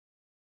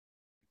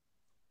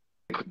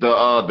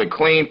the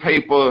clean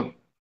paper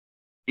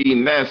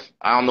Ness.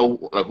 I don't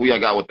know like who y'all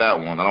got with that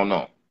one. I don't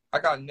know. I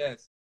got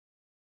Ness.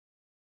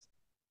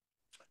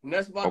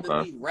 Ness about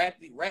to be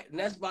rappy.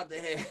 Ness about to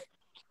have.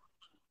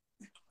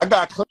 I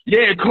got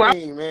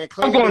clean, man.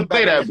 Clean I'm gonna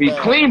say that. Be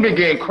clean been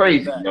getting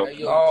crazy, yo. Hey,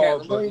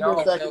 yo, but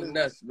y'all tell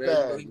Ness,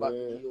 man. You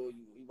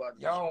know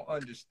y'all don't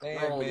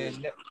understand,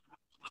 man.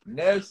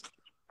 Ness.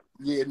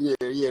 Yeah.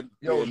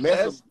 Yo,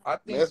 Ness, I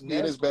think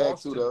Ness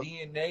lost too, to though.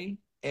 DNA,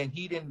 and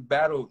he didn't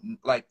battle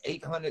like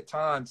 800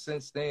 times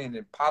since then,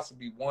 and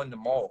possibly won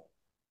them all.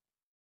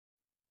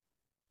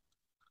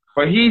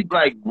 But he's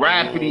like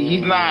rapidy.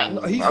 He's not.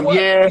 No, he's all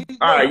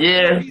right,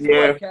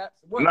 yeah.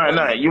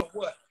 No, you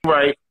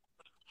right.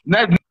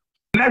 Ness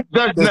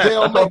does Ness. That's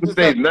all I can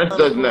say. Ness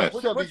does Ness.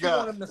 What you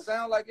want him to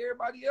sound like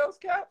everybody else,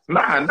 Caps?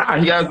 Nah.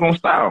 He has no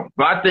style.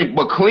 But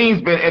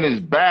Clean's been in his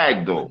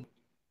bag though.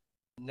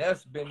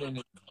 Ness been in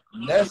his.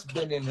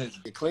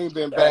 Clean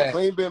been back.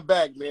 Clean been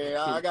back, man.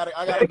 I got.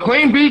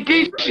 Clean beat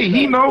Geechi.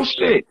 He knows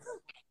shit.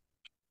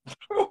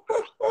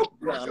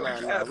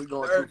 Nah. We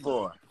going too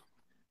far.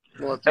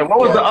 And what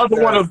was the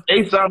other one of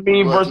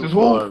Eazy versus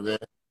who?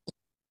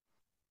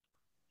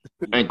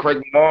 And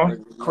Craig Lamar?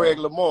 Craig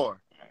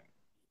Lamar.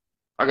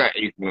 I got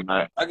Ace on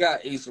that. I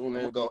got Ace on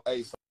that. I'm gonna go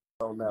Ace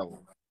on that one.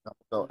 I'm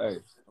gonna go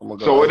Ace.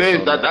 So it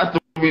is that's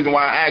the reason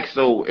why I asked.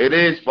 So it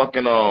is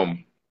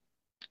fucking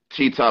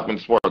T-Top and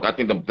Spark. I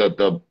think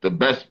the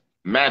best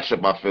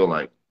matchup. I feel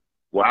like.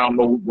 Well, I don't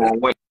know who's gonna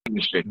win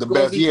this shit. The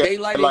best, yeah.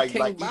 DAYLYT Like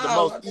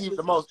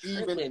the most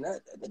even. Man,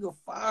 that nigga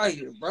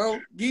fire, bro.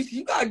 Geechi,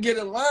 you gotta get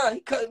in line. He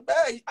cutting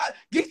back.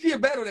 Geechi a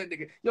battle that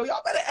nigga. Yo,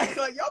 y'all better act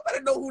like y'all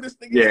better know who this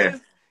nigga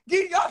is.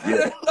 Y'all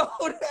better know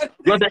that.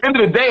 Yo, at the end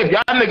of the day, if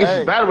y'all niggas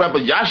is battle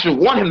rappers, y'all should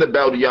want him to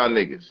battle y'all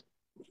niggas.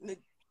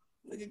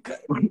 Nigga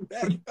cutting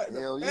back.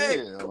 Hell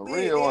yeah, a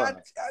real one.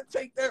 I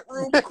take that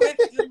real quick.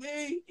 You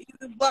mean?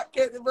 Either Black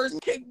Captain versus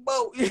King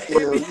Bo.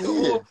 Hell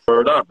yeah.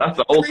 Word up. That's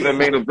the ultimate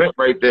main event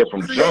right there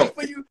from jump.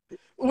 For you.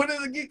 What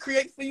is it?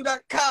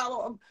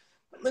 Create4you.com.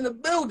 I'm in the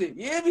building.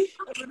 You hear me?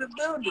 I'm in the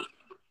building.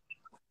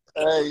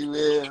 Hey,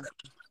 man.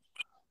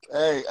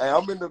 Hey,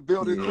 I'm in the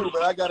building too,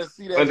 but I gotta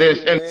see that. And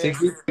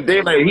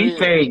then he's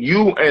saying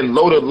you and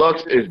Loaded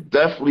Lux is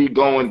definitely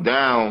going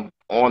down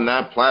on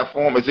that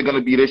platform. Is it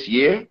gonna be this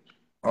year?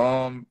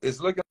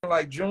 It's looking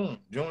like June,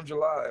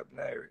 July up in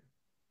that area.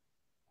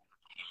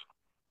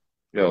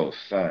 Yo,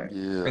 son.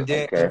 Yeah. And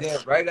then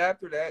right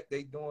after that,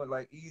 they doing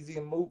like Eazy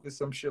and Mook or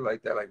some shit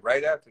like that. Like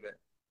right after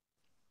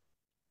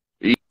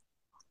that.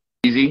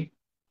 Eazy.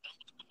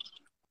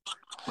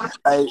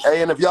 Hey,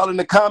 and if y'all in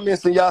the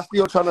comments and y'all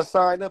still trying to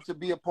sign up to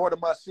be a part of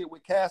my shit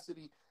with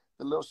Cassidy,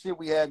 the little shit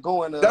we had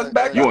going. That's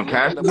back you and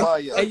Cassidy?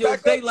 Hey, yo,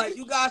 DAYLYT,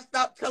 you gotta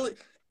stop telling.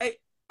 Hey,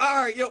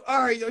 all right, yo,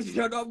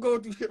 I'm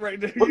going through shit right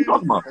there. What you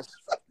talking about?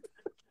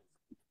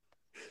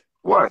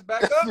 What?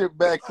 Back up? Shit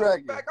back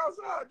cracking. Back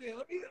outside then.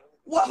 Let me.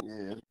 What?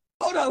 Yeah.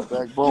 Hold on.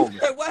 Back booming.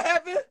 What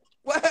happened?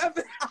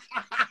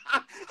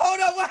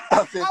 Hold on. What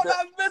happened?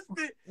 I missed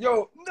it.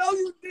 Yo, no,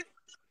 you didn't.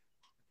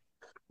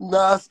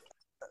 Nah,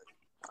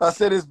 I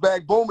said it's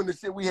back booming. The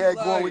shit we had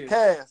going with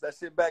Cass. That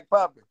shit back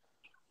popping.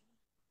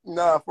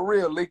 Nah, for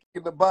real. Link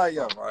in the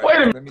bio. Right. Wait a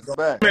minute. Let me go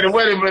back. Wait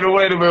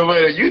a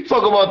minute. You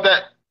talk about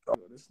that.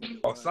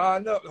 Oh,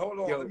 sign up. Hold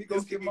on. Let me go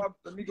get my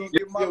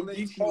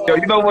link. Yo,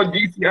 you know what,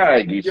 Geechi? All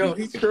right, Geechi. Yo,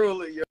 he's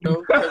trolling,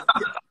 yo.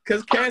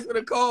 Cause Cass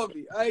gonna call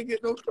me. I ain't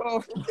get no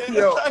call from Cass.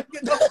 Yo. I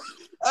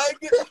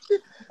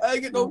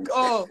ain't get no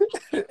call.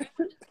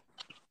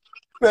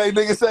 Hey,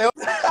 nigga say,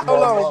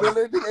 hold on, man.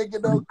 Nigga ain't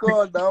get no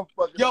call now. I'm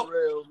fucking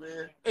real,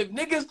 man. If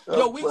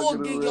niggas, we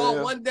gonna get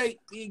y'all one day.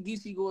 Me and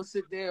Geechi gonna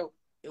sit down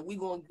and we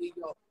gonna get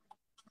y'all.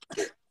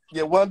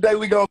 Yeah, one day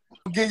we gonna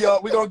give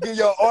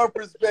y'all our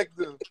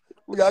perspective.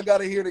 Y'all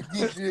gotta hear the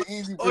Geechi and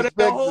Eazy perspective,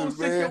 the whole man.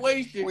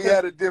 situation. We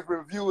had a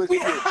different view of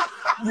shit.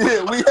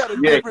 Yeah, we had a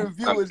different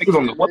view of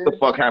shit. What the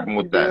fuck happened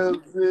with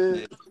that?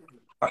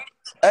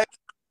 Hey,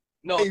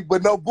 no, hey,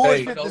 but no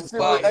bullshit.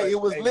 Hey, it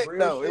was lit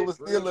though. It was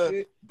still a.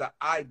 Shit. The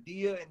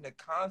idea and the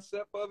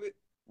concept of it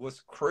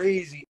was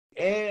crazy,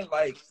 and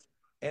like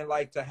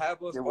to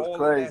have us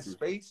all in that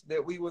space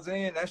that we was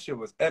in, that shit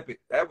was epic.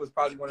 That was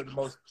probably one of the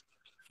most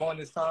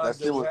funnest times.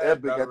 That shit was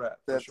epic at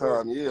that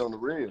time. Yeah, on the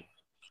real.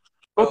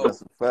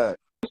 That's a fact.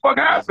 What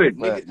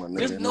happened?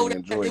 Just know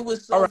that it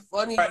was so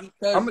funny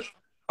because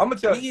I'm gonna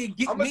tell me and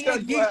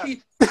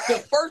Geechi,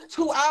 the first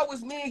 2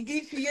 hours, me and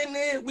Geechi in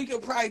there, we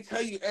could probably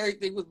tell you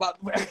everything was about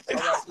to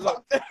happen.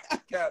 Look,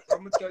 Cap, I'm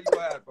gonna tell you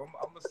what happened.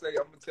 I'm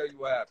gonna tell you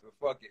what happened.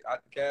 Fuck it. I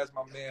Cash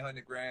my man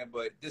 100 grand,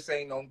 but this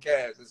ain't on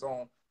Cash. It's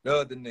on the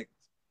other niggas.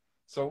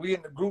 So we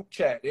in the group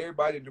chat.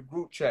 Everybody in the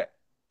group chat.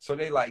 So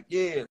they like,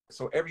 yeah.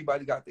 So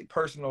everybody got their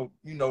personal,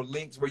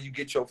 links where you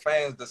get your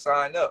fans to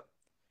sign up.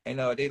 And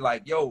they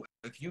like, yo,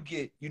 if you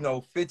get,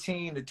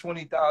 15 to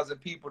 20,000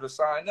 people to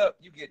sign up,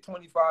 you get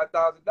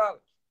 $25,000.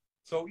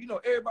 So,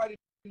 everybody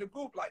in the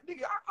group, like,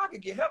 nigga, I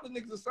could get hella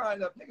niggas to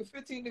sign up. Nigga,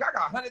 15, nigga, I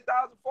got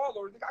 100,000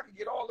 followers. Nigga, I could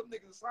get all them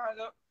niggas to sign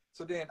up.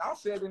 So then I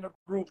said in the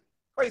group,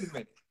 wait a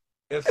minute.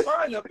 If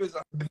sign up is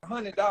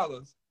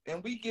 $100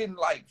 and we getting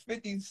like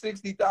 50,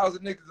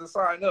 60,000 niggas to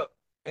sign up,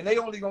 and they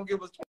only gonna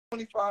give us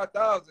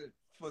 25,000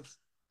 for.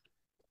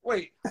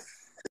 Wait,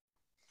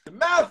 the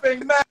math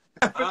ain't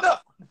mathing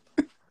up.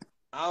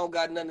 I don't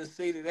got nothing to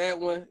say to that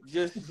one.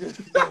 Just it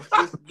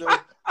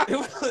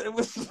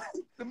was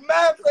the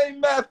math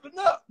ain't mathing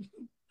up.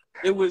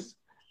 It was.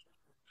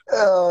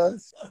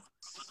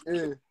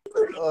 Shit.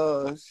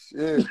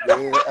 Shit,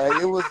 man. Hey,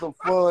 it was some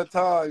fun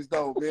times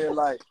though, man.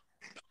 Like,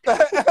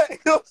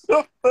 it was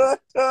some fun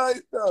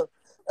times though.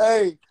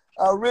 Hey,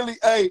 and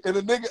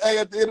the nigga,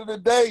 at the end of the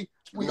day,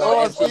 we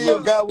all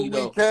still got what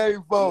we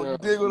came for. You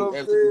dig what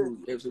I'm saying?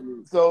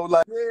 Absolutely. So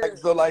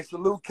like,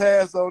 salute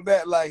Cass on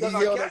that. Like, he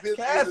held up his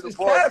end of the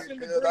bargain,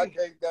 because I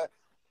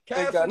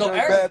ain't got nothing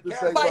bad to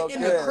say about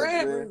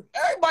Cass, man.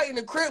 Everybody in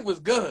the crib was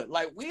good.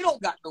 Like, we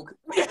don't got no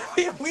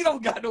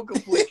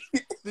complaints.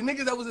 The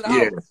niggas that was in the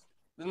house.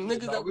 The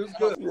niggas that was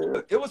good.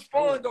 Yeah. It was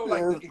fun though.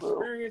 Like, the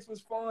experience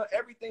was fun.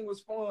 Everything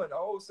was fun. The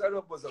whole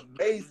setup was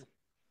amazing.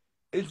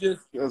 It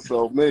just. That's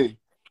so me.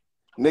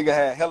 Nigga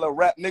had hella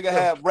rap. Nigga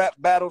had rap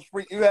battles.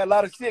 You had a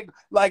lot of shit.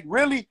 Like,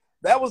 really,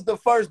 that was the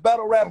first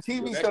battle rap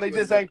TV show. They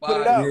just ain't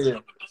put it out. Yeah.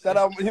 Shout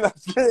out, you know what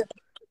I'm saying?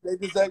 They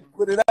just ain't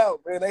put it out,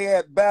 man. They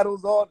had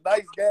battles, all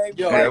dice games,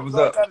 yo, fights,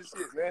 all kind of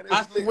shit, man.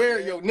 I swear,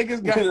 man. Yo,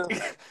 niggas got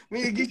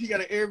me and Geechi got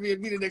an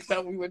Airbnb the next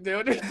time we went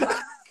down there.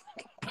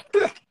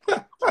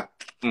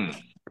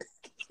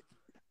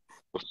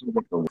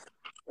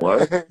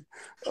 What?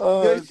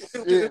 Oh,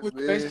 shit, it was,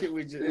 man. that shit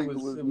was just, it was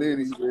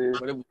litty, man.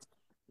 But it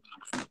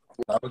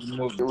was a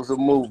movie. It was a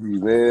movie,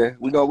 man.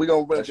 We gonna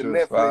make a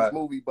Netflix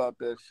movie about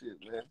that shit,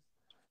 man.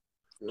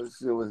 That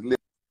shit was lit.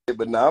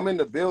 But now I'm in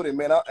the building,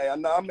 man.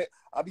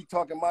 I be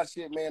talking my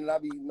shit, man, and I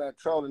be not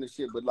trolling the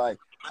shit. But like,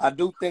 I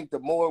do think the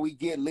more we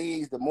get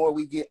leads, the more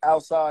we get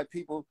outside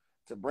people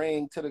to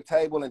bring to the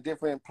table and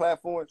different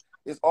platforms,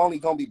 it's only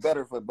gonna be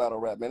better for battle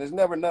rap, man. There's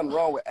never nothing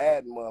wrong with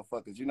adding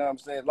motherfuckers. You know what I'm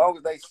saying? As long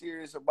as they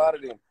serious about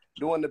it and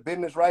doing the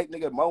business right,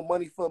 nigga, more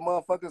money for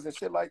motherfuckers and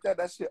shit like that.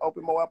 That shit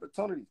open more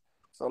opportunities.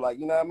 So like,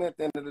 you know what I mean? At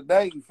the end of the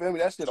day, you feel me?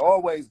 That shit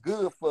always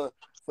good for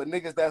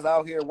niggas that's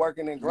out here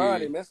working and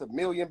grinding. That's 1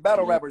 million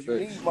battle rappers. You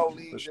need more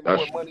leagues and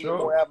more money and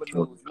more avenues.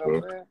 You know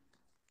what I'm saying?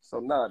 So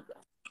nah,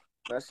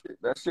 that's a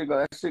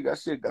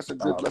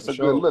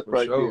good look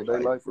right there. They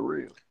like for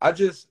real. I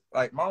just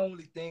like, my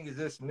only thing is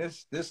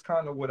this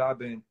kind of what I've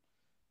been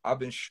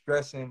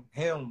stressing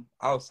him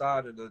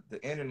outside of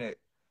the internet.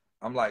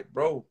 I'm like,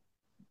 bro,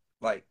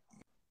 like,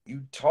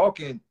 you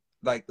talking,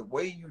 like, the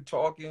way you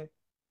talking,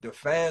 the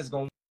fans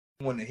gonna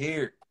want to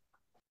hear it.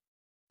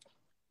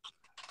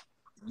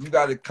 You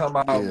got to come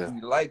out and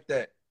be like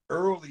that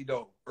early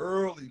though.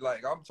 Early,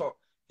 like, I'm talking.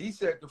 He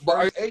said the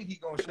first 8 he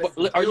gonna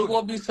shake. Are you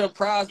gonna be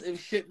surprised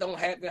if shit don't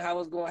happen how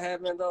it's gonna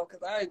happen though? Cause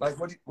I ain't like,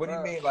 what do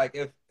you mean? Like,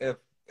 if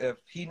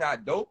he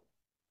not dope?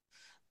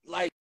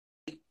 Like,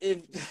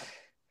 if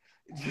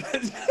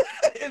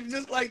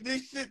just like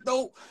this shit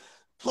don't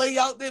play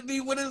out to be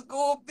what it's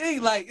gonna be.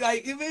 Like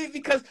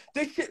because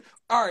this shit.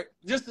 All right,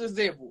 just an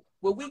example.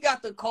 When we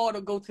got the call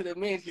to go to the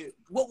mansion,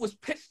 what was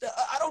pitched to,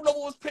 I don't know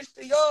what was pitched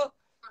to y'all,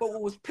 but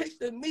what was pitched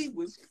to me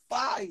was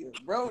fire,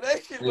 bro.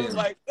 That shit was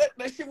like,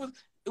 that shit was,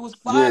 it was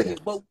fire. Yeah.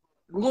 But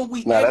when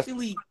we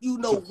actually,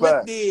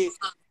 went there,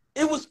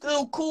 it was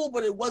still cool,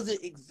 but it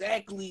wasn't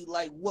exactly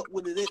like what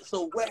would it is.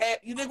 So what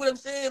happened? You know what I'm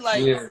saying?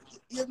 Like, you know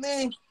what I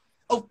mean?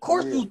 Of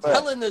course you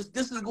telling us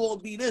this is going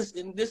to be this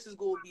and this is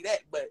going to be that,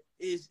 but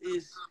is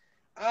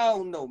I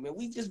don't know, man.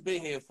 We just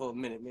been here for a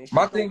minute, man.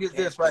 My thing is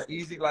this, right?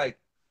 Easy, like,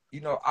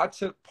 I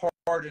took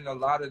part in a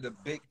lot of the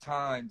big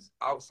times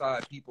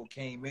outside people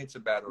came into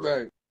battle.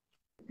 Right.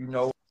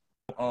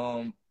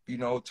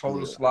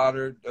 Total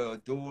Slaughter,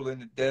 Duel in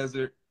the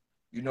Desert.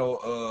 A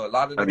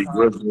lot of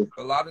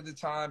the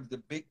times the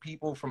big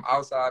people from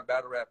outside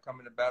battle rap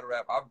coming to battle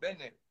rap, I've been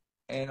there.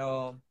 And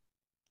I'm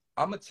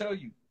gonna tell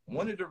you,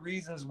 one of the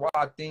reasons why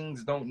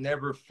things don't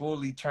never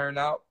fully turn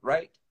out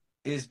right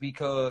is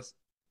because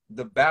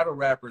the battle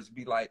rappers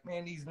be like,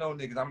 man, these no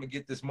niggas, I'm gonna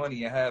get this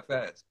money in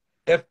half-ass.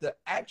 If the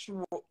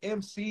actual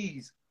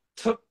MCs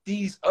took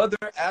these other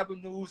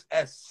avenues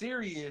as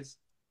serious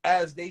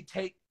as they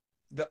take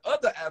the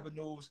other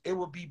avenues, it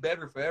would be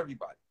better for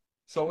everybody.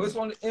 So it's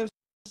on the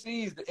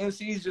MCs. The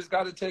MCs just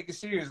got to take it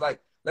serious.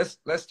 Like, let's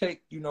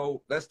take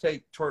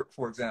Twerk,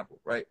 for example,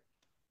 right?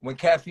 When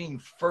Caffeine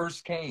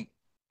first came,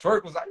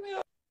 Twerk was like,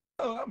 man,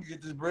 I'm gonna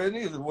get this bread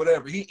or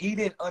whatever. He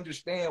didn't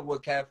understand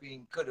what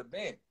Caffeine could have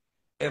been.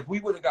 If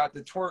we would have got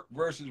the Twerk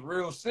versus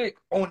Real Sick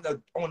on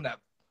the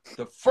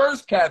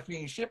first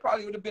Caffeine, shit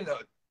probably would have been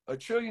a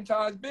trillion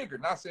times bigger.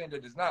 Not saying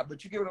that it's not,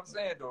 but you get what I'm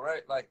saying though,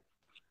 right? Like,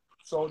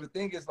 so the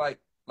thing is, like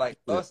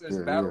us as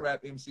battle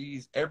rap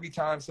MCs, every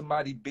time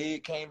somebody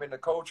big came in the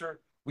culture,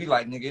 we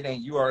like, nigga, it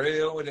ain't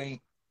URL, it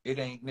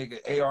ain't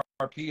nigga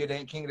ARP, it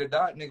ain't King of the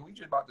Dot, nigga. We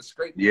just about to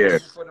scrape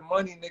for the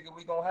money, nigga.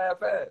 We gonna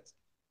have ass.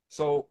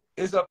 So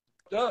it's up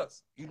to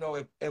us,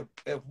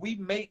 if we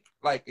make,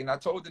 like, and I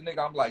told the nigga,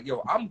 I'm like,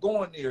 yo, I'm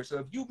going there. So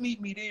if you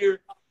meet me there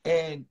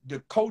and the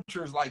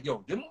culture's like,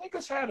 yo, them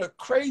niggas had a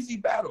crazy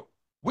battle,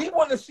 we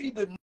want to see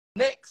the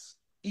next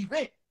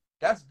event.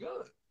 That's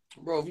good.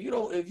 Bro,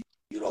 if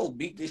you don't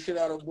beat the shit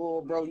out of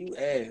bull, bro, you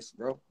ass,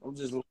 bro. I'm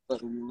just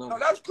letting you know. No,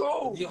 that's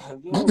cool. If you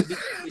don't beat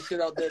the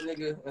shit out that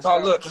nigga. No,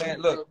 look, man,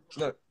 look,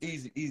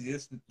 easy.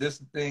 This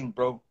the thing,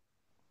 bro.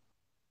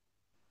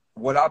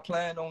 What I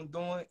plan on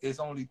doing is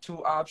only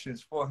two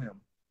options for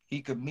him.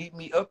 He could meet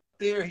me up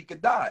there. He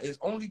could die. It's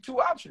only two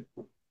options.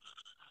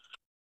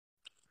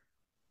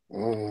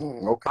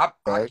 Okay.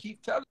 I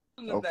keep telling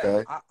him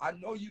that. I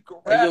know you can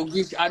rap. Hey, yo,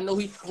 Geechi, I know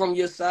he's from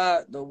your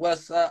side, the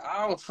west side.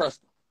 I don't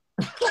trust him.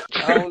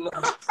 I don't know.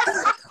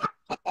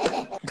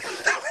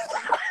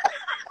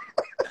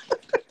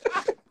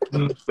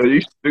 So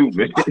you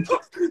stupid.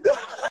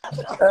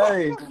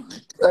 Hey,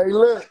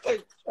 look.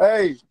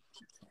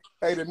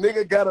 Hey, the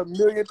nigga got $1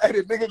 million. Hey,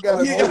 the nigga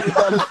got $1 million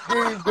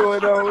scheme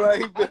going on,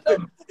 right?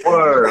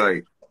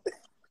 Word,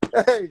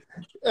 Hey,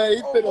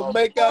 he finna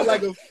make out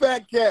like a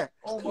fat cat.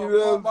 Oh, you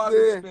know what I'm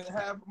saying? Spent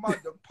half of my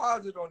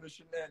deposit on the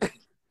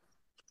shenanigans.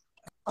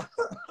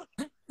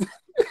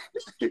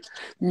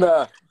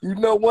 Nah, you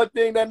know one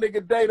thing that nigga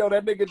DAYLYT,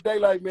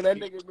 man, that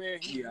nigga, man,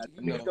 he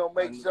gonna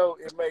make sure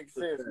it makes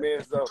sense,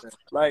 man. So,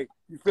 like,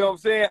 you feel what I'm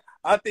saying?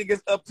 I think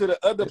it's up to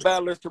the other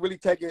battlers to really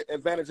take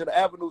advantage of the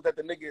avenues that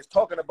the nigga is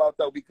talking about,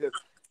 though, because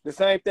the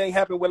same thing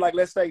happened with, like,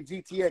 let's say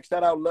GTX,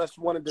 shout out Lush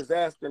One and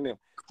Disaster and them.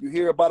 You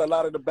hear about a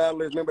lot of the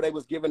battlers, remember they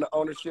was given the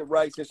ownership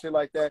rights and shit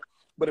like that.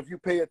 But if you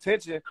pay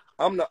attention,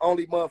 I'm the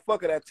only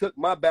motherfucker that took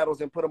my battles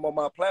and put them on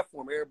my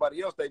platform.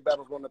 Everybody else, they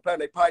battles on the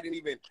platform. They probably didn't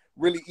even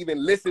really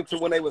listen to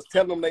when they was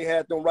telling them they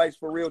had them rights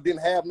for real,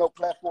 didn't have no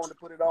platform to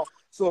put it on.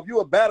 So if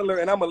you're a battler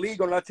and I'm a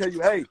legal and I tell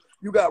you, hey,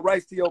 you got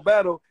rights to your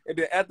battle, and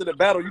then after the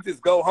battle, you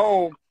just go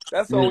home,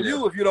 that's on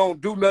you if you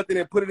don't do nothing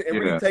and put it and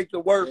really take the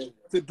work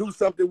to do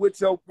something with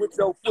your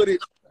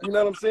footage, you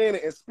know what I'm saying,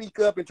 and speak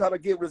up and try to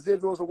get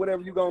residuals or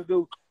whatever you're going to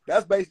do.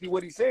 That's basically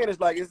what he's saying. It's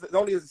like, it's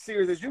only as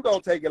serious as you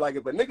gonna take it. Like,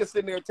 if a nigga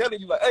sitting there telling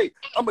you, like, hey,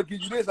 I'm gonna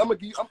give you this, I'm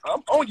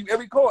on you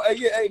every call. Hey,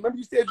 yeah, hey, remember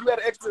you said you had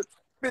an extra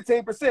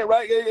 15%,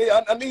 right?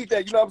 Yeah, I need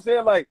that. You know what I'm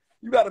saying? Like,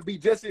 you gotta be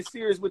just as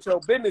serious with your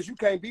business. You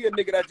can't be a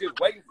nigga that's just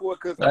waiting for it,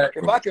 because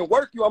if I can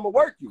work you, I'm gonna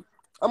work you.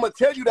 I'm gonna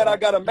tell you that I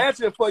got a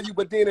matching for you,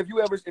 but then if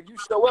you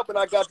show up and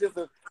I got just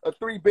a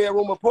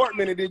 3-bedroom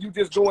apartment, and then you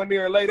just go in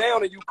there and lay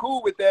down and you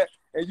cool with that,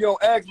 and you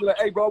don't ask me like,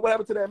 hey bro, what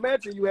happened to that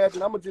mansion you had?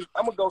 And I'm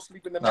gonna go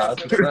sleep in the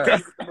mansion in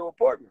the new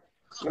apartment.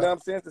 You know what I'm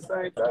saying? It's the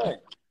same thing.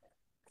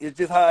 It's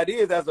just how it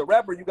is. As a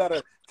rapper, you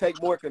gotta take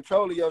more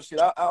control of your shit.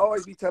 I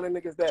always be telling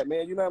niggas that,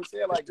 man. You know what I'm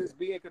saying? Like, just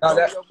be in control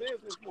of your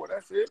business more.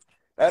 That's it.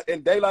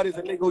 And DAYLYT is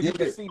a nigga who you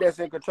can see that's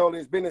in control of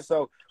his business.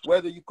 So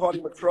whether you call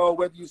him a troll,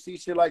 whether you see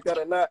shit like that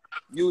or not,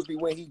 usually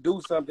when he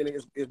do something,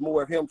 it's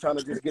more of him trying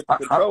to just get the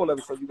control of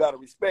it. So you gotta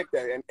respect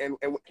that.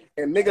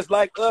 And niggas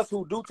like us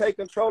who do take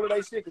control of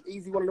that shit, cause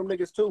Eazy one of them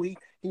niggas too. He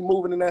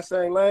moving in that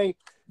same lane.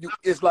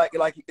 It's like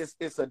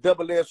it's a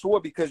double-edged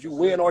sword, because you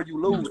win or you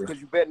lose,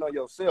 because you betting on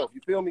yourself. You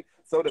feel me?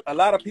 So a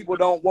lot of people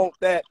don't want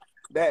that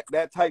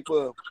type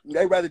of.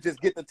 They rather just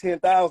get the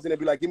 10,000 and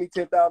be like, give me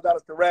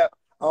 $10,000 to rap.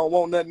 I don't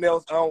want nothing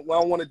else. I don't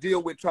want to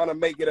deal with trying to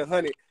make it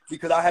 100,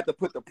 because I had to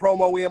put the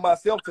promo in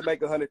myself to make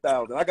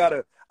 100,000. I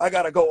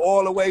gotta go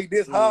all the way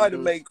this high to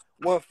make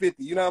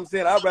 150. You know what I'm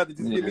saying? I'd rather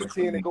just give me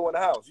 10 and go in the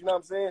house. You know what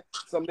I'm saying?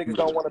 Some niggas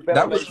don't want to bet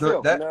on themselves.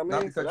 You know what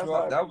I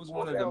mean? That was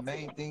one of the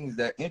main things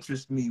that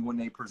interested me when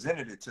they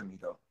presented it to me,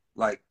 though.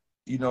 Like,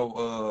 you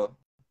know,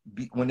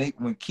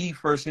 when Keith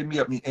first hit me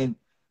up, and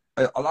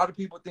a lot of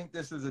people think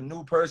this is a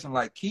new person.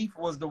 Like, Keith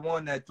was the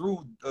one that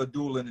threw a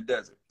duel in the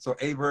desert. So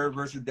Averb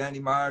versus Danny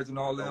Myers and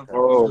all them.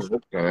 Oh,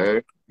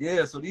 okay.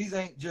 Yeah, so these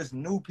ain't just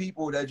new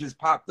people that just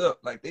popped up.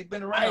 Like, they've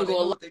been around. I ain't gonna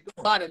lie.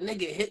 A lot of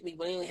nigga hit me,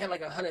 but they only had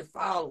like 100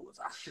 followers.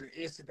 I should have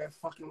answered that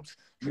fucking.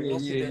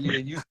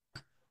 Yeah.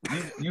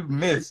 You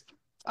missed.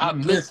 I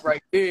missed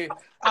right there.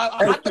 I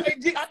thought it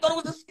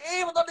was a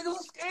scam. I thought niggas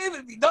was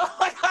scamming me, dog.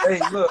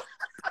 Hey,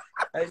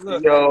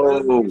 look.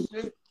 Yo.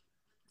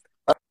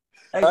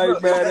 Hey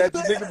man, that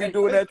nigga be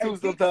doing that too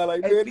sometimes.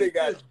 Like, man, they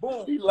got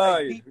he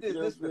lying. This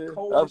is the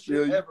coldest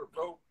shit ever,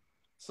 bro.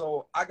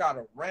 So I got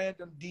a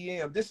random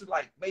DM. This is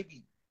like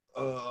maybe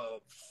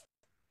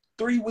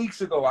 3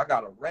 weeks ago. I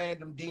got a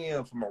random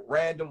DM from a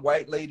random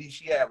white lady.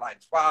 She had like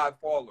 5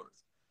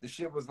 followers. The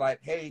shit was like,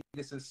 hey,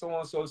 this is so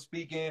and so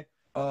speaking.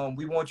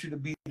 We want you to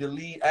be the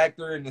lead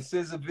actor in the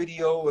SZA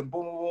video, and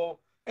boom, boom, boom.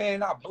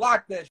 And I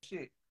blocked that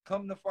shit.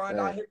 Come to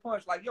find out, I hit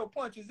Punch like, yo,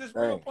 Punch, is this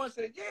real? Punch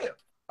said, yeah.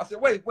 I said,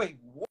 wait, what?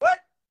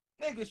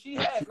 Nigga, she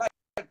had like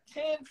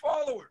 10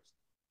 followers.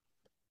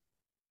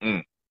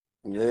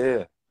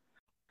 Yeah.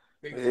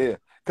 Because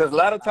a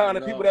lot of times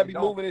the people that be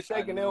moving and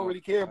shaking, they don't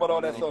really care about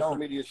all that social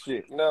media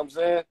shit. You know what I'm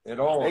saying? At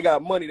all. They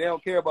got money. They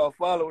don't care about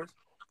followers.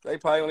 They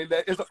probably only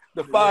it's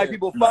the 5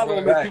 people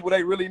following them people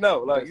they really know.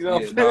 Like, you know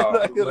what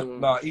I'm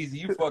saying? Nah, Easy,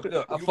 you fucked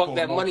up. I fucked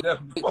that money.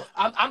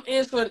 I'm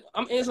answering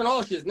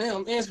all shit now.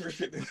 I'm answering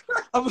shit.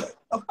 I'm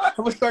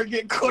gonna start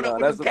getting caught up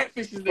with the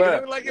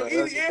catfishes. I'm like, yo,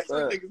 Easy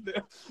answering niggas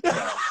now.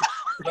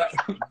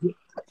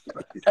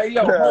 Hey,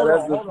 yo,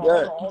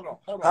 hold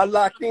on. How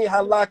locked in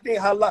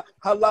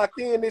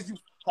is you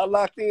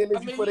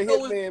for the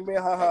hitman, man?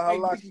 How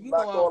locked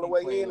all the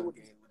way in with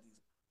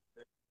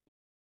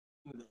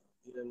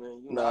Friday,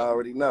 man. You know, I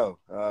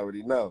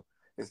already know.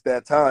 It's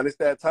that time. It's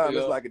that time.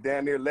 Yeah. It's like a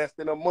damn near less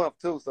than a month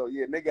too. So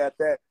yeah, nigga got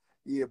that.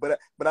 Yeah, but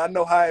I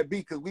know how it be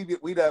because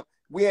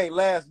we ain't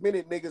last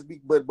minute niggas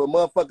be, but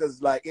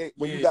motherfuckers like it,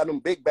 when you got them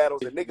big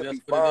battles, the nigga be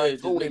fine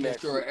tuning that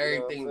sure shit,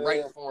 everything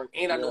right for him.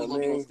 And I know he's gonna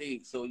be on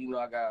stage, so you know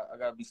I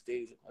gotta be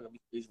staging.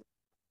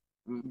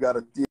 You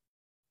gotta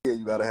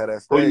have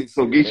that stage.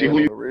 So Geechi, who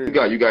you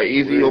got? You got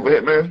Eazy over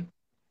here, man.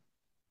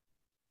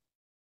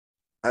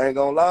 I ain't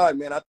gonna lie,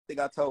 man. I think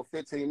I told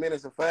 15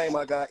 minutes of fame.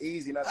 I got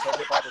Eazy, and I told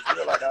hip hop was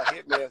real. I got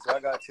Hitman, so I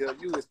gotta tell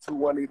you, it's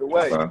 2-1 either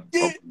way.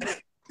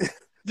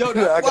 Yo,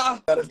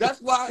 that's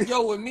why.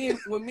 Yo, when me and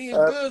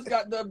Goods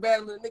got done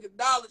battling, the nigga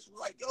Dollars was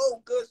like,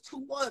 yo, Goods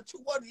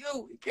 2-1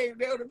 you. He came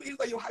down to me. He's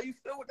like, yo, how you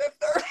feel with that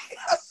 30?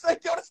 I said,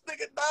 yo, this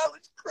nigga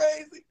Dollars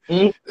crazy.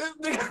 This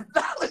nigga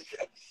Dollars.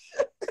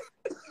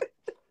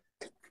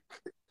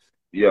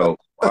 Yo,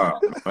 wow.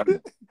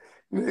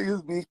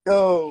 Niggas be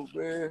cold,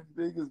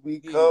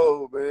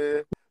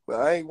 man. But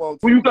I ain't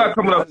want to. Who you got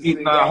coming up?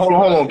 Nah, hold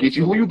on, Geechi.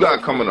 Who you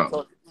got coming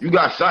up? You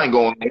got something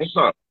going on. What's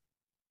up?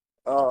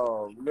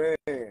 Oh,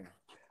 man.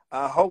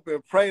 I hope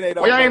and pray they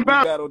don't ain't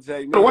battle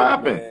J. What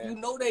happened? Man. You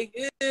know they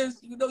is.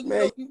 You know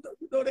they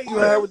You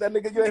heard what that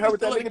nigga, you ain't heard what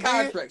that nigga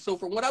contract. did? So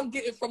from what I'm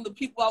getting from the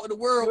people out in the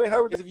world,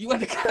 is if you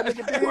had the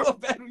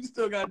contract battle, you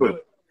still got to do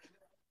it.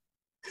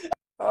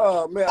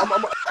 Oh, man. I'm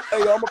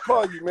gonna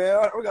call you, man.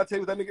 I gotta tell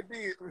you what that nigga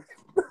did.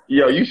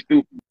 Yo, you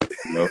stupid.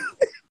 No.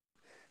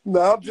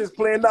 No, I'm just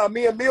playing now.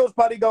 Me and Mills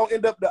probably gonna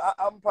end up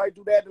I'm probably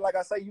do that. Like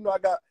I say, you know, I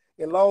got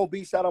in Long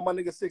Beach, shout out my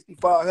nigga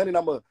 6500.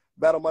 I'm gonna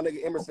battle my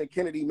nigga Emerson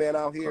Kennedy, man,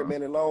 out here,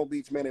 man, in Long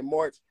Beach, man, in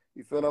March.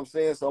 You feel what I'm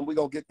saying? So we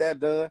gonna get that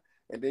done.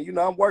 And then, you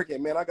know, I'm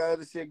working, man. I got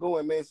other shit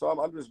going, man. So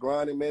I'm just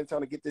grinding, man,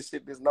 trying to get this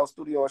shit, this no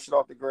studio and shit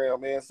off the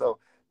ground, man. So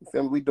you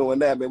feel me? We doing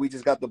that, man. We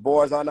just got the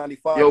bars on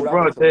 95. Yo,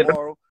 bro,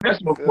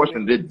 that's my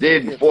question. Did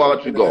before I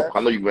let you go,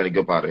 I know you're ready to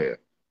get out of here.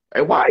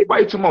 Hey, why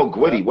everybody talking about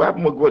Gottti? What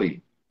happened with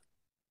Gottti?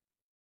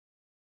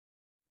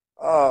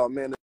 Oh,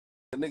 man,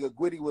 the nigga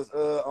Gottti was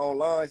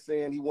online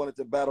saying he wanted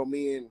to battle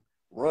me and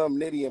Rum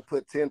Nitty and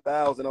put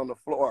 10,000 on the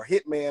floor, or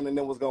Hitman, and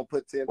then was gonna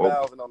put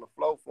 10,000 on the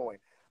floor for him.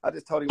 I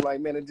just told him,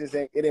 like, man, it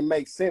didn't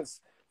make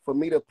sense for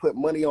me to put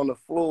money on the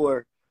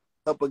floor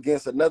up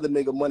against another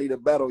nigga money to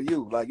battle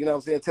you. Like, you know what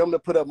I'm saying? Tell him to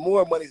put up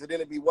more money so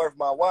then it'd be worth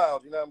my while.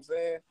 You know what I'm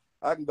saying?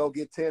 I can go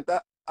get 10,000.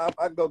 I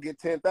can go get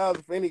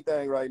 10,000 for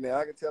anything right now.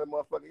 I can tell the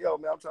motherfucker, yo,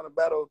 man, I'm trying to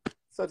battle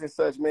such and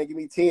such, man. Give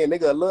me 10.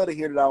 Nigga, I love to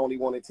hear that I only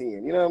wanted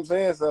 10. You know what I'm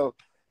saying? So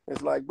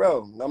it's like,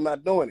 bro, I'm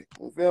not doing it.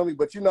 You feel me?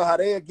 But you know how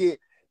they'll get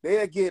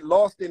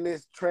lost in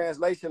this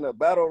translation of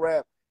battle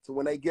rap. So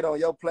when they get on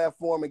your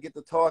platform and get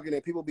to talking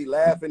and people be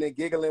laughing and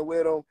giggling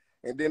with them,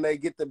 and then they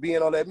get to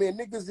being all that, man,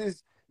 niggas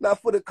is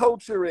not for the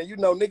culture, and you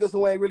know, niggas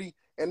who ain't really,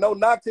 and no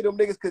knock to them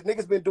niggas, because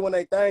niggas been doing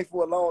their thing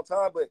for a long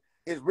time, but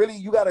it's really,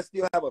 you got to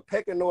still have a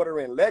pecking order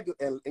and you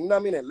know what I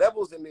mean, and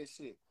levels in this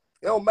shit.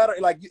 It don't matter,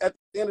 like, at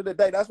the end of the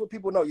day, that's what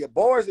people know. Your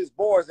bars is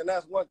bars, and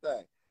that's one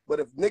thing. But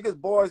if niggas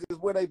bars is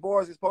where they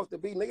bars is supposed to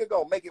be, nigga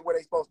gonna make it where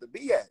they supposed to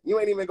be at. You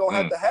ain't even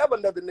gonna have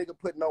another nigga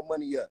put no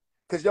money up.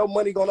 Cause your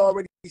money gonna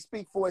already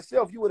speak for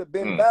itself. You would have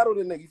been battled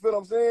a nigga. You feel what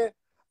I'm saying?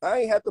 I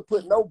ain't have to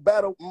put no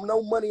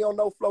money on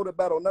no flow to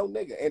battle no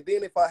nigga. And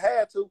then if I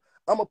had to,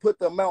 I'm gonna put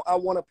the amount I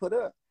want to put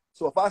up.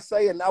 So if I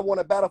say and I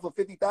want to battle for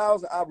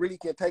 50,000, I really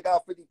can take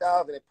out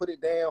 50,000 and put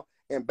it down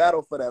and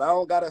battle for that. I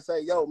don't gotta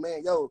say, yo,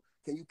 man,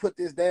 can you put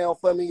this down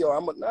for me? Or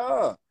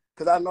nah,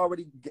 cause I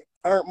already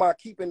earned my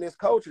keep in this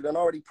culture. Done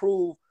already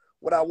proved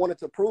what I wanted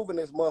to prove in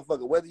this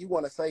motherfucker. Whether you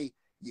want to say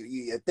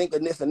you think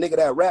of this a nigga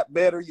that rap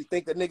better, you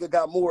think the nigga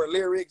got more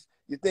lyrics,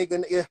 you think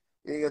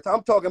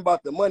I'm talking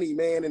about the money,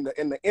 man, and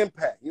the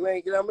impact. You know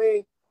what I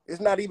mean?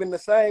 It's not even the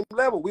same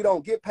level. We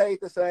don't get paid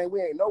the same.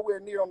 We ain't nowhere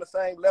near on the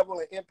same level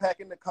and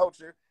impacting the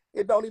culture.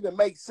 It don't even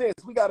make sense.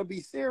 We got to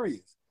be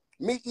serious.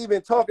 Me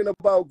even talking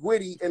about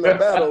Gottti in the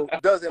battle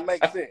doesn't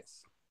make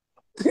sense.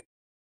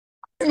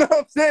 You know what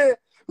I'm saying?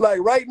 Like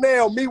right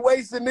now, me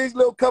wasting these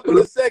little couple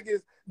of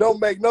seconds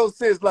don't make no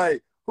sense.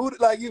 Like who?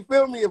 Like you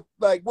feel me? If,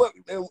 like what?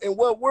 In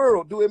what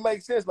world do it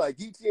make sense? Like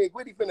Geechi and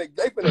Gottti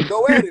finna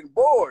go at it in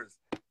bars.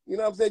 You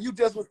know what I'm saying? You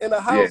just was in a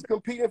house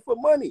competing for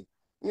money.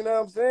 You know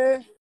what I'm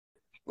saying?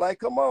 Like,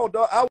 come on,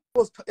 dog. I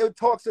was in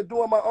talks of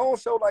doing my own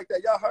show like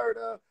that. Y'all heard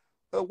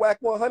Whack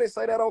 100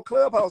 say that on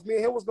Clubhouse. Me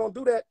and him was gonna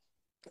do that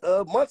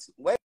months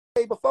way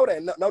before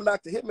that. No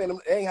knock to Hitman.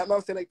 They ain't have no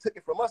saying they took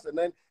it from us, and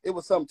then it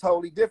was something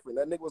totally different.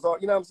 That nigga was all,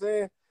 you know what I'm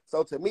saying?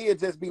 So to me, it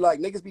just be like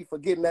niggas be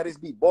forgetting that it's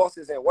be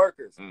bosses and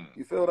workers.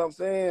 You feel what I'm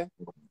saying?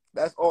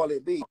 That's all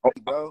it be,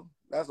 bro.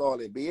 That's all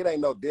it be. It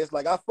ain't no diss.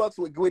 Like I fucks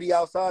with Gottti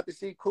outside the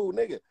shit, cool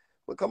nigga.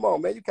 But come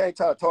on, man, you can't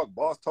try to talk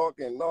boss talk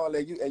and all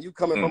that. You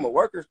coming from a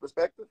worker's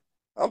perspective.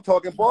 I'm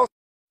talking boss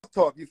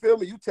talk. You feel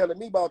me? You telling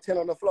me about 10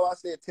 on the floor. I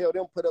said, tell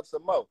them put up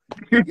some more.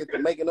 You get to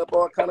making up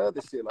all kind of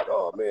other shit. Like,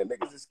 oh man,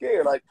 niggas is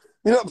scared. Like,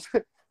 you know what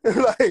I'm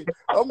saying? Like,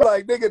 I'm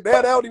like, nigga,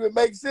 that don't even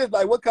make sense.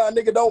 Like, what kind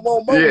of nigga don't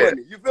want more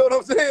money? You feel what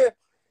I'm saying?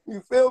 You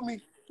feel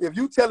me? If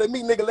you telling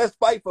me, nigga, let's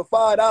fight for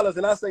 $5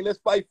 and I say, let's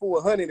fight for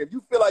 100. If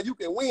you feel like you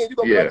can win, you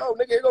gonna be like, oh,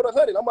 nigga, here go the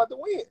 100. I'm about to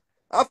win.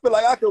 I feel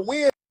like I could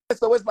win.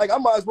 So it's like I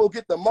might as well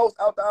get the most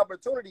out the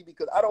opportunity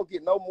because I don't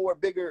get no more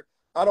bigger.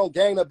 I don't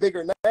gain a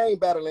bigger name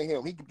battling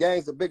him. He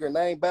gains a bigger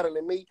name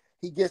battling me.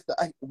 He gets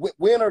the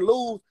win or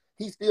lose.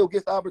 He still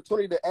gets the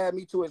opportunity to add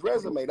me to his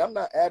resume. I'm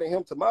not adding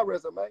him to my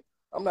resume.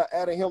 I'm not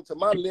adding him to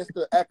my list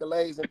of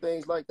accolades and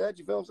things like that.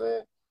 You feel what I'm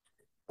saying?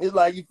 It's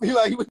like you feel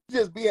like you was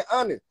just being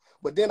honest.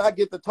 But then I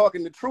get to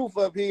talking the truth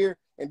up here,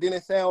 and then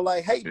it sounds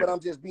like hate, but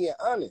I'm just being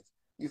honest.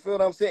 You feel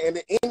what I'm saying? And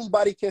then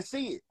anybody can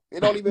see it.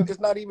 It's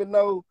not even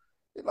no.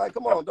 It's like,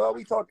 come on, dog.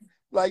 We talking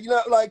like you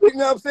know what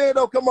I'm saying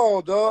though. Come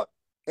on, dog.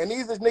 And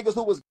these is niggas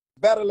who was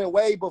battling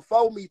way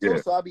before me too,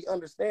 so I be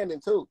understanding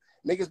too.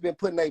 Niggas been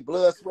putting their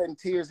blood, sweat, and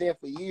tears in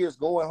for years,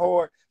 going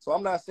hard. So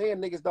I'm not saying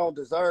niggas don't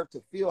deserve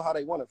to feel how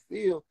they want to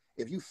feel.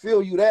 If you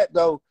feel you that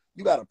though,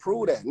 you gotta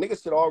prove that.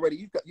 Niggas should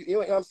already. You know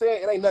what I'm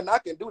saying? It ain't nothing I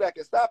can do that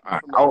can stop you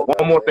from that.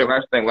 One more thing,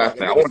 last thing.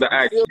 I wanted to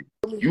ask you.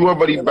 You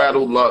already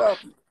battled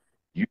Lux.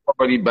 You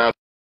already battled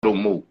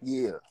Mook.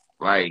 Yeah.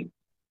 Like,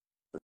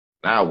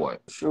 now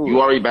what? Sure. You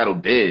already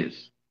battled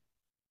Diz.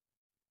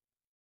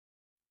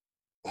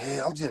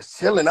 Yeah, I'm just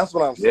chilling. That's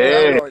what I'm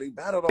saying. I already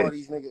battled all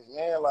these niggas,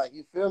 man. Like,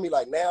 you feel me?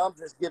 Like, now I'm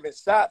just giving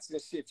shots and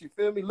shit. You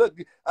feel me? Look,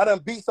 I done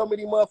beat so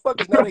many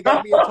motherfuckers. Now they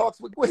got me in talks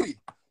with Gottti.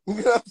 You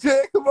know what I'm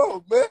saying? Come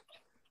on, man.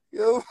 You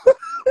know,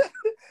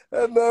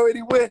 I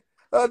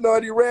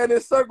already ran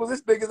in circles.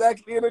 This nigga's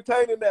actually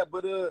entertaining that.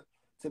 But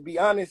to be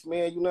honest,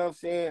 man, you know what I'm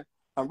saying?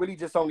 I'm really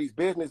just on these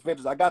business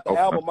ventures. I got the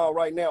album out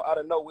right now out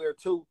of nowhere,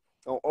 too,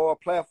 on all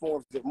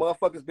platforms. If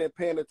motherfuckers been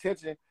paying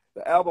attention,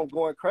 the album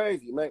going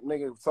crazy.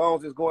 Nigga,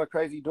 songs is going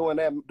crazy, doing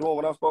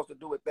what I'm supposed to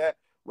do with that.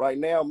 Right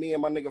now, me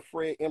and my nigga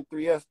Fred,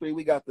 M3S3,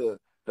 we got the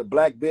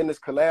Black Business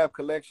Collab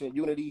Collection,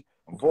 Unity,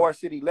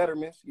 Varsity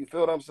Lettermans. You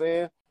feel what I'm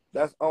saying?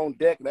 That's on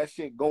deck. That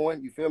shit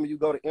going. You feel me? You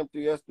go to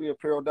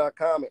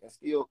m3s3apparel.com and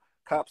still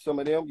cop some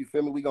of them. You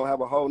feel me? We going to have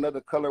a whole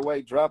nother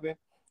colorway dropping.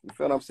 You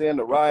feel what I'm saying?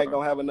 The Ride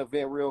going to have an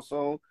event real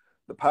soon.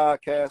 The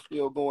podcast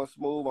still going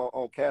smooth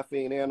on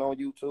Caffeine and on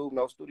YouTube.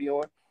 No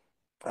studio.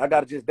 I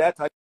got just that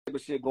type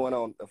of shit going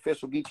on.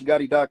 Official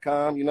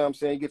GeechiGotti.com. You know what I'm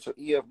saying? Get your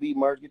EFB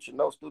merch. Get your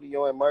No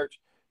Studio and merch.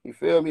 You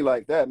feel me?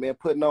 Like that, man.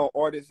 Putting on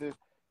artists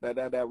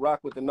that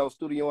rock with the No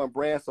Studio and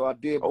brand. So I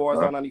did Bars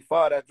on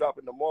 95. That's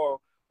dropping tomorrow.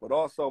 But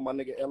also, my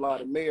nigga Eli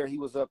the Mayor, he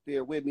was up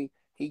there with me.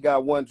 He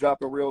got one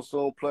dropping real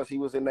soon. Plus, he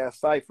was in that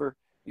cypher,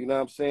 you know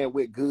what I'm saying,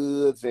 with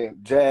Goods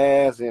and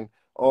Jazz and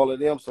all of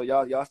them. So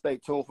y'all stay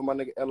tuned for my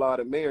nigga Eli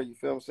the Mayor. You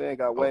feel what I'm saying?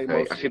 Got way more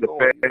shit. I see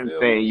the fans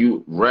saying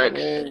you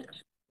Rex,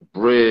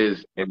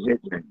 Briz, and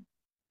Hitman.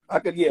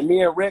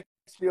 Me and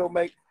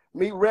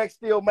Rex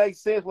still make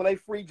sense when they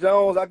free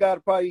Jones. I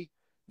got probably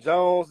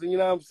Jones, you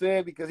know what I'm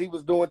saying, because he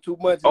was doing too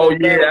much. Oh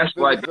yeah, that's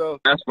right.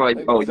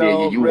 Oh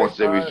yeah, you want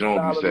Serious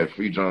Jones? You said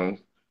free Jones.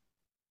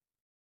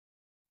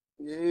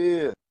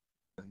 Yeah,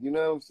 you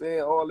know what I'm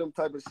saying? All them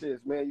type of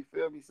shits, man. You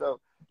feel me? So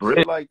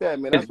shit like that,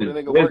 man. That's what the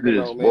nigga working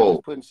on, man.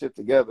 Just putting shit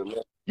together,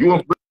 man. You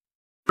and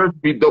Briz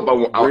be dope.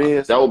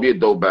 That would be a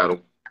dope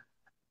battle.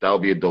 That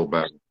would be a dope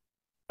battle.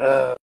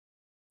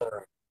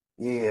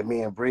 Yeah,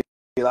 man, Briz.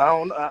 I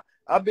don't know.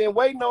 I've been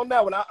waiting on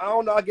that one. I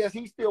don't know. I guess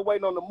he's still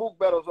waiting on the Mook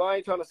battle, so I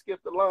ain't trying to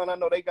skip the line. I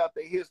know they got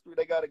their history.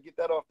 They got to get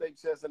that off their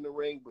chest in the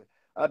ring, but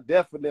I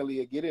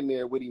definitely get in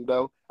there with him,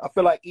 though. I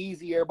feel like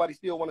Eazy, everybody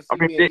still want to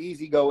see me and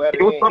Eazy go at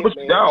it.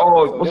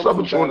 What's up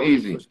with you and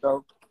Eazy?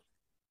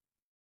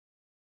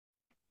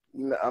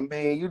 I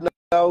mean, you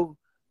know,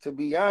 to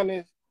be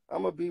honest,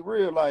 I'm going to be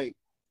real. Like,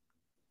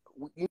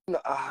 you know,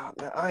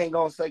 I ain't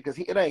going to say, because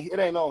it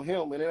ain't on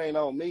him and it ain't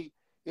on me.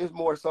 It's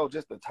more so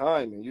just the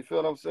timing. You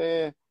feel what I'm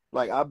saying?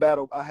 Like, I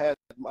battled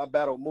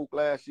Mook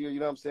last year, you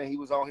know what I'm saying? He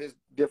was on his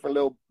different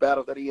little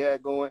battles that he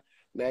had going.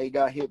 Now he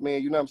got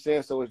Hitman, you know what I'm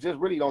saying? So it's just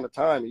really on the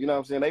timing, you know what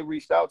I'm saying? They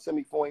reached out to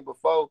me for him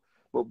before,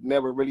 but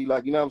never really,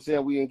 like, you know what I'm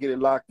saying? We didn't get it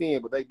locked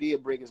in, but they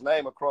did bring his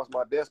name across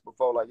my desk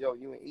before, like, yo,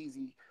 you and Eazy,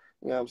 you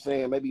know what I'm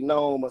saying? Maybe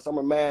Gnome or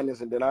Summer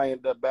Madness, and then I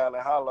ended up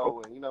battling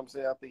Hollow, and you know what I'm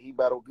saying? I think he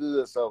battled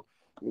good, so,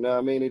 you know what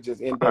I mean? It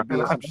just ended up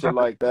being some shit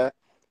like that.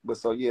 But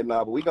so, yeah,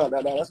 but we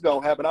that's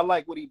going to happen. I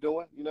like what he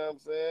doing, you know what I'm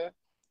saying?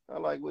 I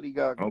like what he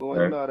got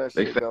going. You know how that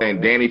shit They saying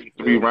Danny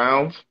 3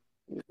 rounds?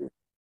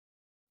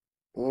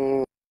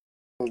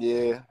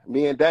 Yeah.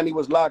 Me and Danny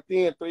was locked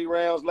in 3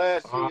 rounds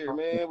last year,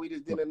 man. We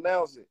just didn't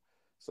announce it.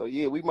 So,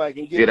 yeah, we might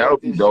can get that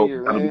this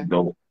year,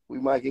 man. We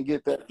might can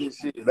get that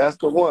this year. That's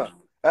the one.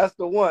 That's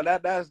the one.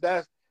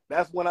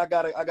 That's when I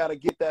gotta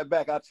get that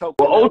back. I choked.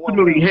 Well,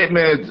 ultimately,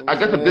 Hitman, I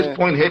guess at this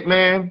point,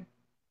 Hitman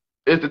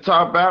is the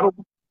top battle.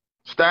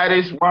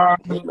 Status-wise,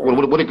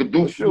 what it could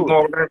do for you and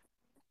all that.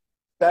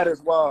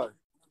 Status-wise.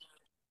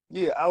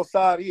 Yeah,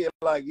 outside,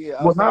 outside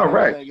of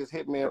everything is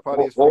Hitman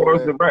probably is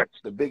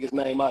the biggest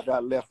name I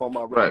got left on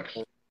my Rex.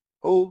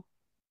 Who?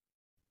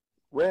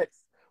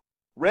 Rex.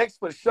 Rex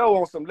for sure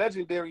on some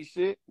legendary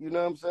shit, you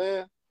know what I'm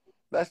saying?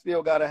 That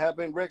still gotta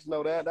happen. Rex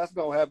know that. That's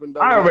gonna happen though.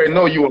 I already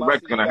know you and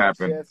Rex gonna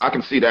happen. I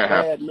can see that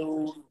happen. Bad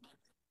news.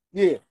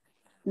 Yeah.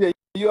 Yeah,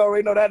 you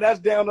already know that. That's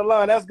down the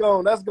line. That's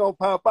gonna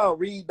pop out.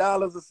 Reed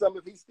Dollars or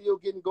something if he's still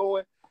getting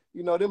going.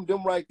 You know, them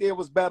right there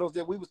was battles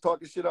that we was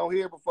talking shit on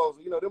here before. So,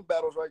 you know, them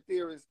battles right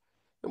there is,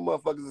 them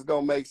motherfuckers is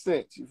gonna make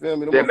sense. You feel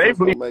me? Them motherfuckers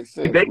gonna make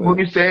sense. They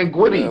really saying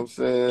Gottti. You know what I'm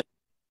saying?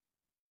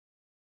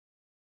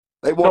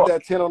 They want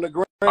that 10 on the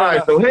ground. All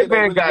right, so Hitman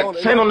really got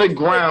 10 on the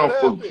ground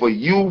for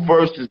you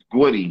versus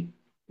Gottti.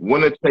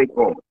 Winner take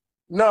all.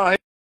 No,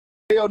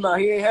 hell no,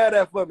 he ain't had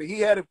that for me. He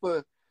had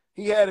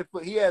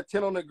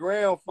 10 on the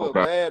ground for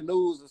bad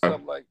news or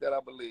something like that, I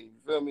believe. You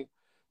feel me?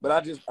 But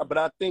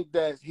I think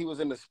that he was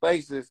in the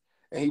spaces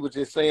and he was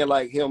just saying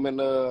like him and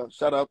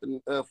shout out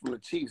to, from the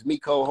Chiefs,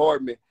 Miko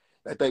Hardman,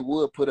 that they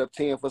would put up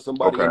 10 for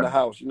somebody in the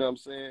house. You know what I'm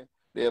saying?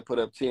 They'll put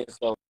up 10.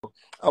 So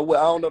I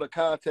don't know the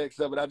context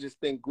of it. I just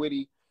think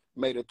Gottti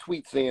made a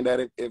tweet saying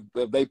that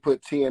if they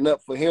put 10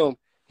 up for him,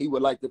 he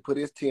would like to put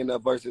his 10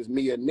 up versus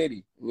me and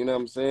Nitty. You know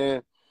what I'm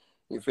saying?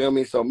 You feel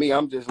me? So me,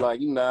 I'm just like,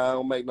 you know, I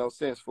don't make no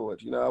sense for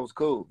it. You know, I was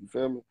cool. You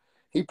feel me?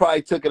 He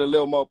probably took it a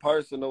little more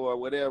personal or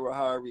whatever,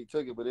 however he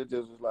took it, but it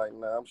just was like,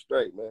 nah, I'm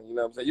straight, man. You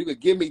know what I'm saying? You could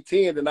give me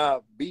 10 and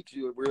I'll beat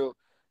you real,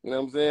 you know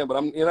what I'm saying? But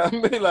I'm, you know what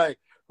I mean? Like,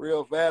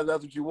 real fast,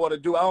 that's what you want to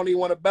do. I don't even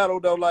want to battle,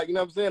 though. Like, you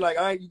know what I'm saying?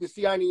 Like, you can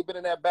see I ain't even been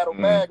in that battle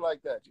bag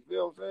like that. You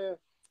feel what I'm saying?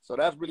 So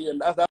that's really,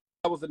 that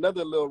was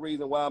another little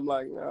reason why I'm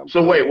like, nah, I'm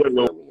so wait.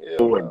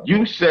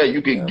 You said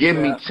you could give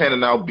me 10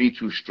 and I'll beat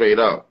you straight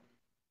up.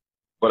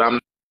 But I'm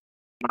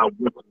not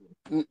with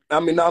it. I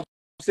mean, no, I'm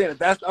saying if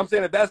that's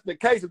the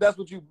case, if that's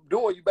what you're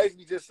doing, you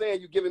basically just saying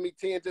you're giving me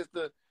 10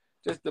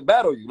 just to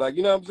battle you. Like,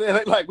 you know what I'm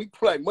saying? Like we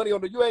play money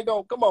on the, you ain't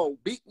gonna, come on,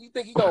 beat, you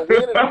think he gonna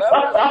win in the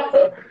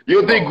battle? Like,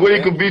 you think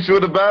Gottti could beat you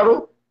in the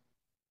battle?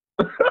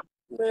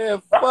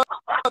 Man, fuck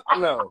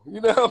no.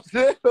 You know what I'm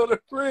saying? On the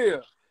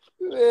real.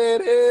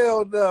 Man,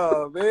 hell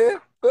no, man.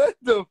 What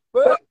the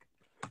fuck?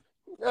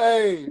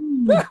 Hey.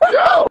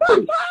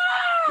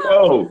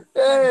 Yo.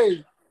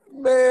 Hey,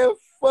 man,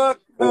 fuck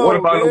no, what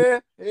about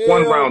man. A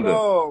one-rounder?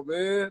 No,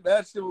 man.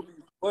 That shit would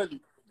be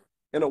funny.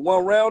 In a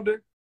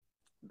one-rounder,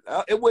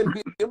 it wouldn't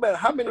be, no matter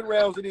how many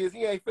rounds it is,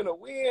 he ain't finna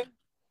win.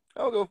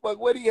 I don't give a fuck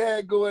what he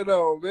had going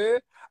on, man.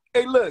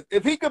 Hey, look,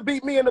 if he could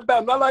beat me in the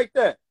battle, not like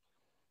that.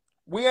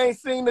 We ain't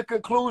seen the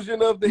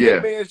conclusion of the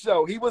Hitman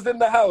show. He was in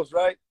the house,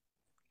 right?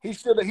 He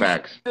should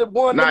have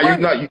won the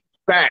money.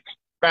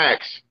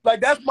 Facts. Like,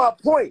 that's my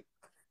point.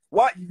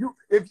 Why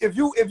if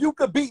you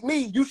could beat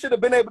me, you should have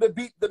been able to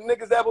beat the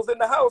niggas that was in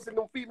the house and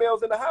them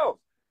females in the house.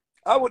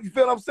 You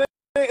feel what I'm saying?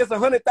 It's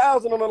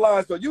 100,000 on the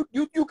line, so you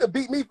could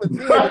beat me for 10,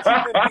 but you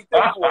couldn't beat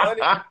them for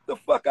 100. The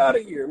fuck out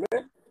of here,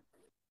 man.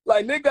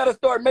 Like, nigga gotta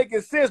start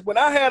making sense. When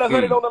I had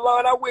 100 on the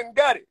line, I went and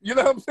got it. You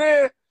know what I'm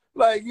saying?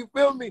 Like, you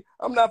feel me?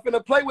 I'm not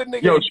finna play with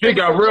niggas. Yo, shit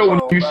got real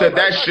when you said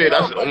that shit.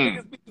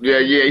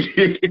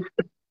 Yeah.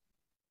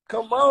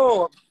 Come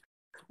on.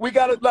 We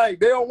gotta, like,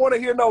 they don't want to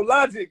hear no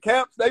logic,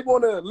 Caps. They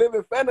want to live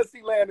in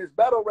fantasy land. It's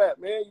battle rap,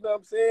 man. You know what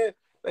I'm saying?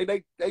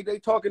 They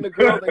talking to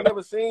girls they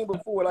never seen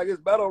before. Like, it's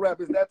battle rap.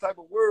 It's that type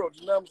of world.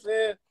 You know what I'm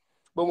saying?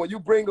 But when you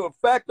bring a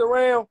fact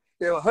around,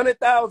 they're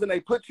 100,000. They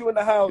put you in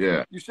the house.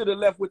 Yeah. You should have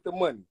left with the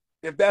money.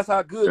 If that's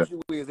how good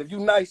you is, if you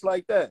nice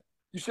like that,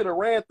 you should have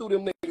ran through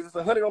them niggas. It's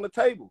 100 on the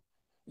table.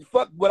 You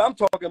fuck what I'm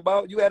talking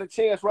about. You had a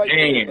chance right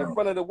there in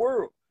front of the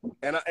world.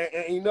 And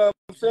you know what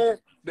I'm saying?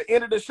 The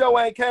end of the show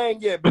ain't came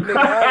yet, but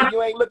nigga,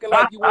 you ain't looking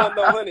like you won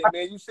no 100,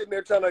 man. You sitting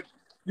there trying to,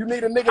 you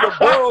need a nigga to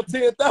borrow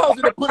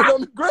 10,000 to put it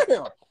on the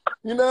ground.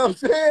 You know what I'm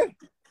saying?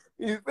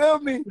 You feel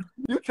me?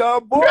 You trying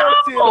to borrow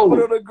 10 to put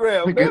it on the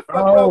ground. Man, fuck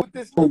wrong with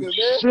this nigga,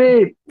 man?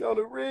 Shit. You on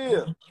the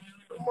real.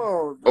 Come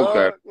on,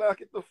 dog. Knock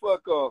it the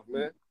fuck off,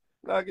 man.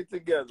 Knock it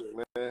together,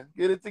 man.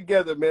 Get it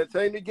together, man.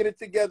 Tell him to get it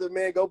together,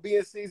 man. Go be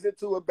in season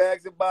 2 of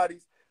Bags and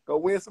Bodies. Go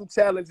win some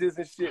challenges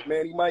and shit,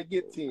 man. He might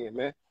get 10,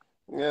 man.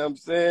 You know what I'm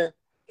saying?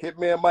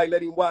 Hitman might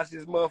let him watch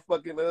his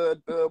motherfucking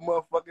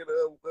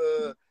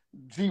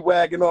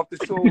G-Wagon off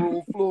the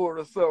showroom floor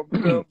or something.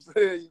 You know what I'm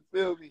saying? You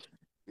feel me?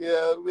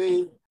 Yeah, I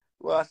mean,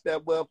 watch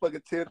that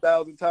motherfucker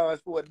 10,000 times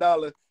for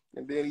 $1,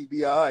 and then he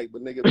be all right.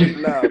 But nigga,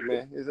 nah,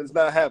 man. It's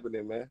not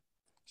happening, man.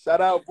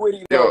 Shout out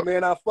Gottti, though,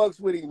 man. I fucks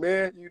with him,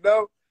 man. You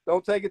know?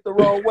 Don't take it the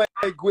wrong way,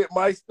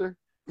 Gwitmeister.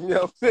 You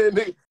know what I'm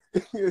saying?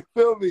 You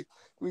feel me?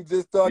 We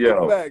just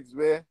talking facts,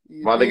 man.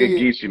 My nigga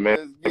Geechi,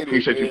 man.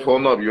 Appreciate you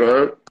pulling up. You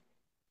heard?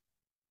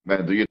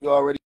 Man, do your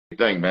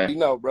thing, man. You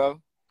know,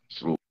 bro.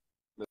 Salute.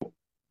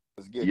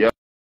 Let's get it.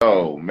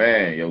 Yo,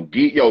 man. Yo,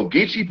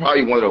 Geechi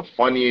probably one of the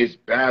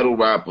funniest battle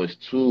rappers,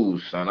 too,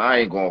 son. I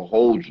ain't gonna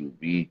hold you,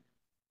 B.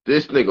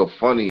 This nigga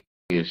funny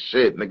as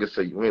shit. Nigga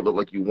said you ain't look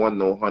like you won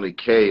no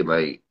 100K.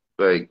 Like,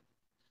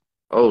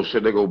 oh,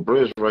 shit, there go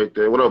Briz right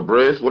there. What up,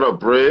 Briz? What up,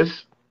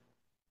 Briz?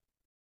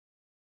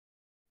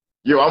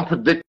 Yo, I'm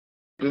predicting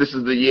this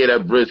is the year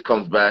that Briz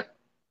comes back.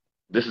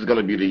 This is going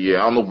to be the year.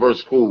 I don't know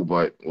versus who,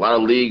 but a lot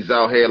of leagues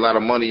out here, a lot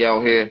of money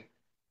out here.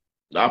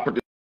 I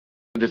predict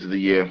this is the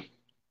year.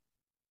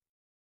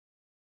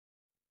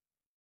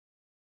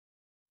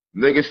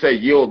 Niggas say,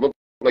 yo, look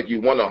like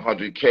you won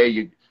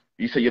 100K.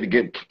 You say you had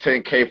to get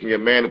 10K from your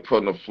man to put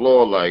on the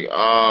floor. Like,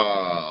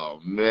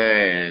 oh,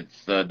 man,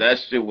 son, that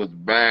shit was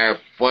bad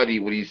funny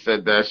when he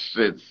said that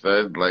shit,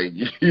 son. Like,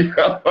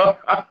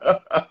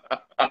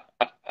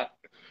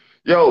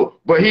 Yo,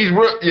 but he's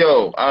real.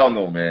 Yo, I don't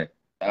know, man.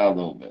 I don't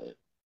know, man.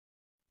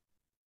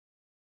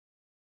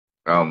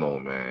 I don't know,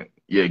 man.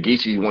 Yeah,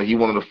 Geechi, he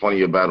one of the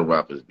funnier battle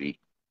rappers, B.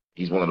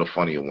 He's one of the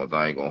funnier ones.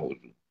 I ain't gonna hold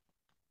you.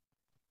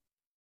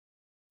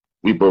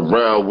 Reaper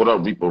Rel, what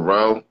up, Reaper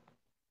Rel?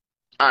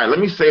 All right, let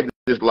me save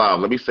this live.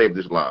 Let me save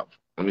this live.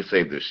 Let me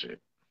save this shit.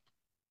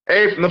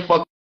 Hey, from the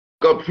fuck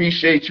up,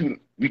 appreciate you.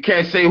 You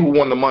can't say who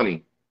won the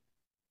money.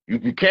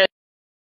 You can't